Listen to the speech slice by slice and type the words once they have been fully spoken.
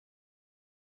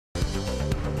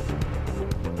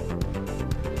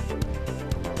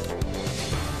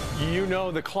You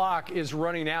know the clock is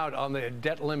running out on the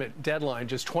debt limit deadline.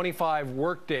 Just 25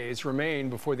 work days remain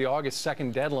before the August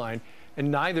 2nd deadline, and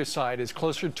neither side is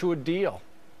closer to a deal.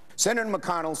 Senator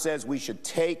McConnell says we should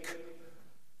take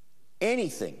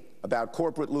anything about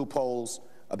corporate loopholes,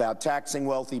 about taxing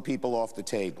wealthy people off the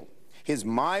table. His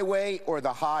my way or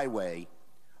the highway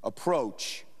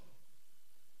approach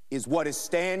is what is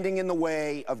standing in the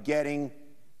way of getting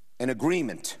an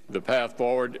agreement. The path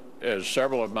forward, as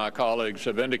several of my colleagues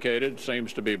have indicated,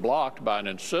 seems to be blocked by an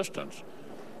insistence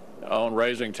on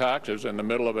raising taxes in the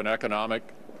middle of an economic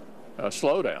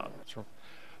slowdown. Sure.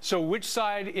 So which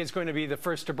side is going to be the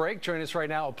first to break? Join us right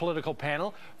now, a political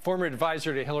panel. Former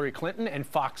advisor to Hillary Clinton and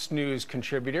Fox News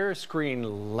contributor,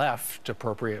 screen left,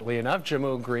 appropriately enough,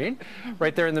 Jimmo Green.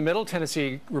 Right there in the middle,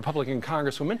 Tennessee Republican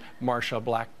Congresswoman Marsha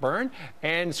Blackburn.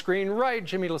 And screen right,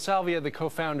 Jimmy LaSalvia, the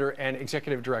co-founder and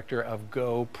executive director of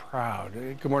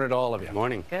GOProud. Good morning to all of you. Good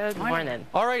morning. Good morning.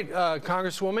 All right,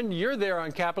 Congresswoman, you're there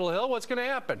on Capitol Hill. What's going to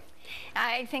happen?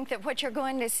 I think that what you're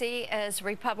going to see is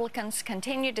Republicans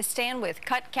continue to stand with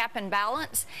cut, cap, and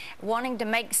balance, wanting to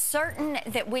make certain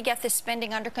that we get the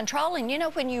spending under control. And, you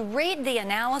know, when you read the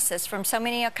analysis from so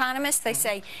many economists, they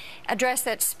say address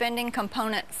that spending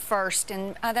component first.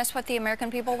 And that's what the American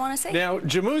people want to see. Now,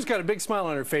 Jimmo's got a big smile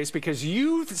on her face because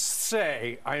you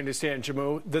say, I understand,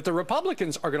 Jimmo, that the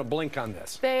Republicans are going to blink on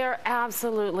this. They are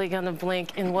absolutely going to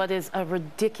blink in what is a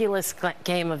ridiculous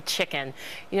game of chicken.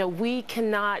 You know, we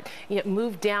cannot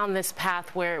move down this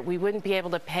path where we wouldn't be able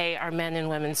to pay our men and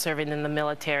women serving in the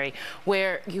military,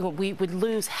 where we would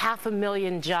lose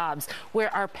 500,000 jobs,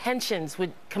 where our pensions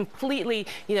would completely,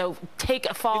 take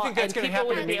a fall. You think that's going to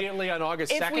happen immediately on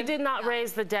August 2nd? If we did not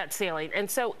raise the debt ceiling. And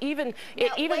so even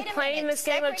playing this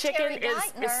game of chicken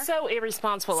is so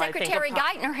irresponsible, I think. Secretary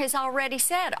Geithner has already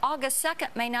said August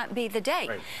 2nd may not be the date.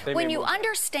 Right. When you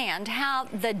understand how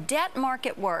the debt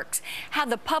market works, how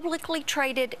the publicly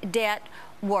traded debt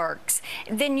works,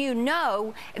 then you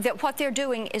know that what they're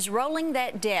doing is rolling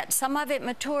that debt. Some of it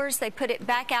matures, they put it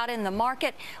back out in the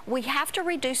market. We have to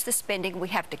reduce the spending, we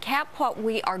have to cap what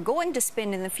we are going to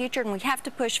spend in the future, and we have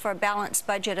to push for a balanced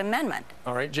budget amendment.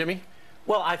 All right, Jimmy?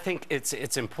 Well, I think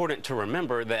it's important to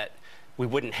remember that we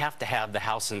wouldn't have to have the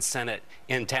House and Senate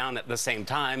in town at the same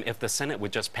time if the Senate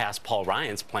would just pass Paul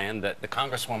Ryan's plan that the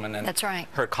Congresswoman and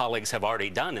her colleagues have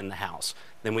already done in the House.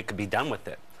 Then we could be done with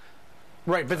it.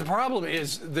 Right, but the problem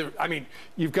is,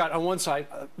 you've got on one side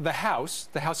the House.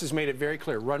 The House has made it very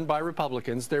clear, run by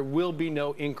Republicans, there will be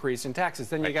no increase in taxes.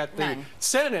 Then you got the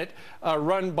Senate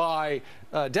run by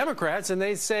Democrats, and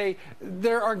they say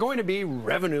there are going to be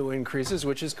revenue increases,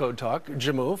 which is code talk,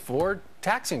 Jimmo, for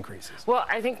tax increases. Well,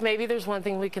 I think maybe there's one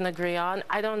thing we can agree on.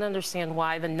 I don't understand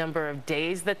why the number of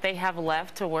days that they have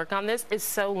left to work on this is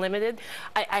so limited.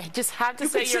 I just have to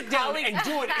say, your colleagues and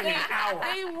do it in an hour.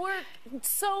 They work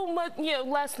so much,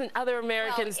 less than other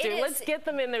Americans do. Let's get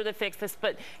them in there to fix this.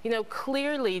 But,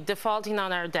 clearly defaulting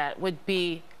on our debt would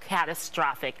be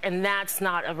catastrophic, and that's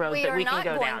not a road that we can go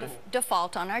down. We are not going to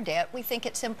default on our debt. We think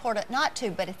it's important not to,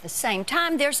 but at the same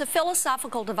time, there's a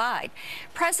philosophical divide.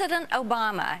 President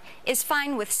Obama is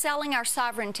fine with selling our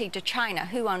sovereignty to China,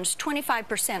 who owns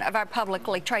 25% of our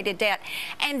publicly traded debt,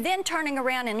 and then turning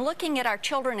around and looking at our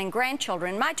children and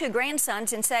grandchildren, my two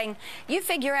grandsons, and saying, you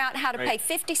figure out how to pay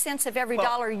 50 cents of every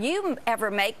dollar you ever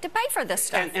make to pay for this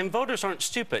stuff. And voters aren't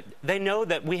stupid. They know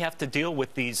that we have to deal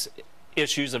with these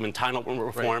issues of entitlement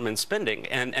reform and spending,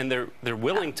 and they're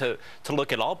willing to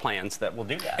look at all plans that will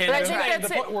do that. But I think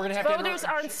that's it. Voters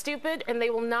aren't stupid, and they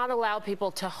will not allow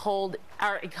people to hold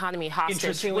our economy hostage,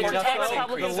 which is what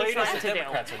Republicans are trying to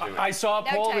do. I saw a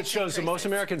poll that shows that most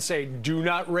Americans say do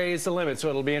not raise the limit, so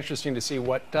it'll be interesting to see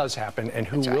what does happen and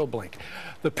who will blink.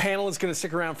 The panel is going to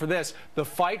stick around for this. The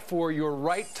fight for your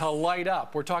right to light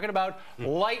up. We're talking about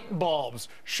light bulbs.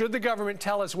 Should the government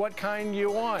tell us what kind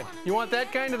you want? You want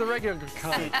that kind or the regular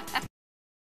kind?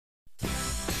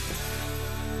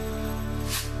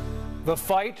 The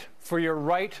fight for your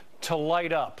right to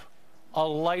light up. A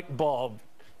light bulb.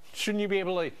 Shouldn't you be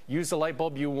able to use the light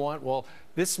bulb you want? Well,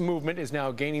 this movement is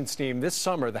now gaining steam. This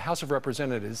summer, the House of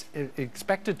Representatives is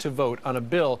expected to vote on a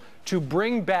bill to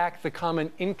bring back the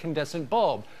common incandescent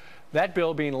bulb. That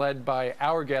bill being led by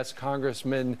our guest,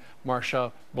 Congressman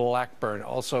Marsha Blackburn.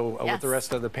 Also, with the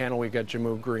rest of the panel, we've got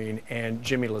Jimmo Green and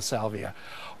Jimmy LaSalvia.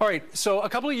 All right, so a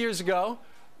couple of years ago,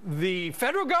 The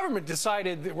federal government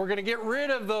decided that we're going to get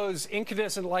rid of those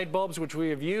incandescent light bulbs, which we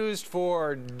have used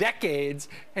for decades,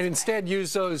 and instead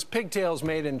use those pigtails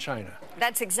made in China.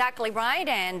 That's exactly right.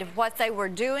 And what they were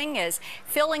doing is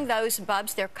filling those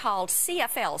bulbs, they're called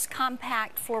CFLs,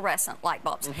 compact fluorescent light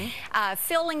bulbs,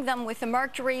 filling them with the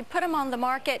mercury, put them on the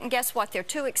market, and guess what? They're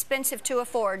too expensive to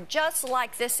afford, just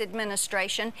like this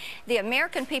administration. The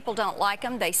American people don't like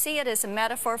them. They see it as a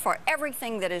metaphor for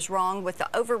everything that is wrong with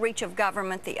the overreach of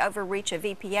government, the overreach of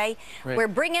EPA. Right. We're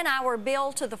bringing our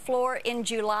bill to the floor in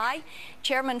July.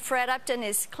 Chairman Fred Upton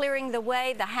is clearing the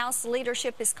way. The House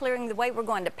leadership is clearing the way. We're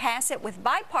going to pass it with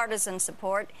bipartisan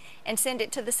support and send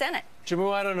it to the Senate.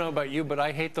 Jamu, I don't know about you, but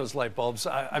I hate those light bulbs.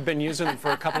 I've been using them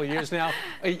for a couple of years now.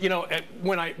 You know,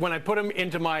 when I put them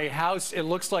into my house, it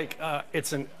looks like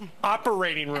it's an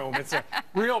operating room. It's a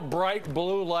real bright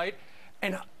blue light.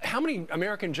 And how many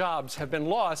American jobs have been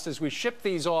lost as we ship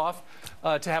these off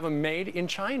to have them made in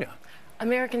China?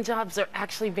 American jobs are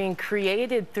actually being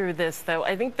created through this, though.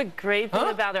 I think the great thing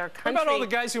about our country... What about all the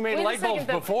guys who made light bulbs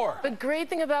before? The great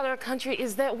thing about our country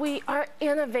is that we are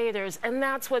innovators, and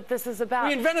that's what this is about.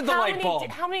 We invented the light bulb.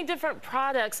 How many different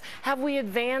products have we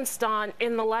advanced on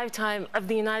in the lifetime of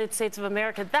the United States of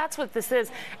America? That's what this is.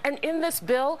 And in this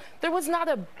bill, there was not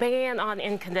a ban on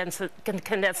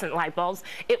incandescent light bulbs.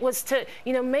 It was to,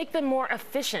 you know, make them more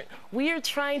efficient. We are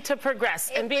trying to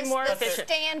progress and be more efficient.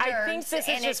 I think this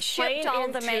is just plain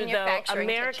into the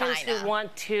Americans who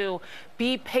want to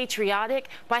be patriotic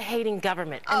by hating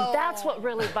government. And that's what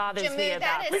really bothers me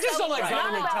about it. We just don't like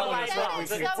government telling us what we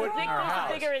should put in our house.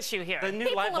 There's a bigger issue here. The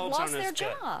new light bulbs aren't as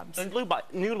good. The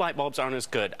new light bulbs aren't as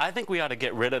good. I think we ought to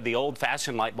get rid of the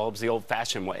old-fashioned light bulbs the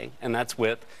old-fashioned way, and that's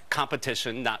with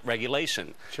competition, not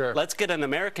regulation. Sure. Let's get an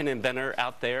American inventor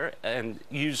out there and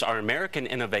use our American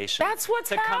innovation. That's what's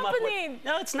happening.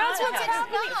 No, it's not. That's what's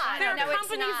happening. There are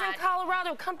companies in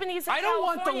Colorado, companies in California. I don't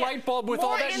want the light bulb with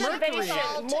all that mercury in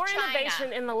it. More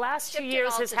innovation in the last 2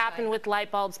 years has happened with light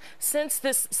bulbs since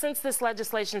this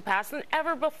legislation passed than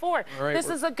ever before. Right, this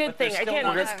is a good thing.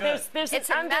 Again, there's it's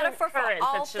an a metaphor for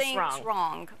all things things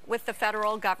wrong with the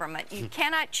federal government. You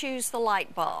cannot choose the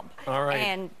light bulb. All right.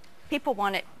 And people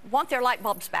want their light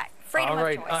bulbs back. Freedom All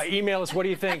right. of choice. Email us. What do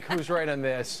you think? Who's right on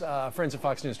this? Friends at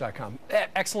FoxNews.com.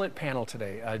 Excellent panel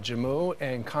today. Jamu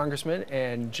and Congressman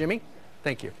and Jimmy,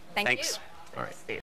 thank you. Thanks. All right.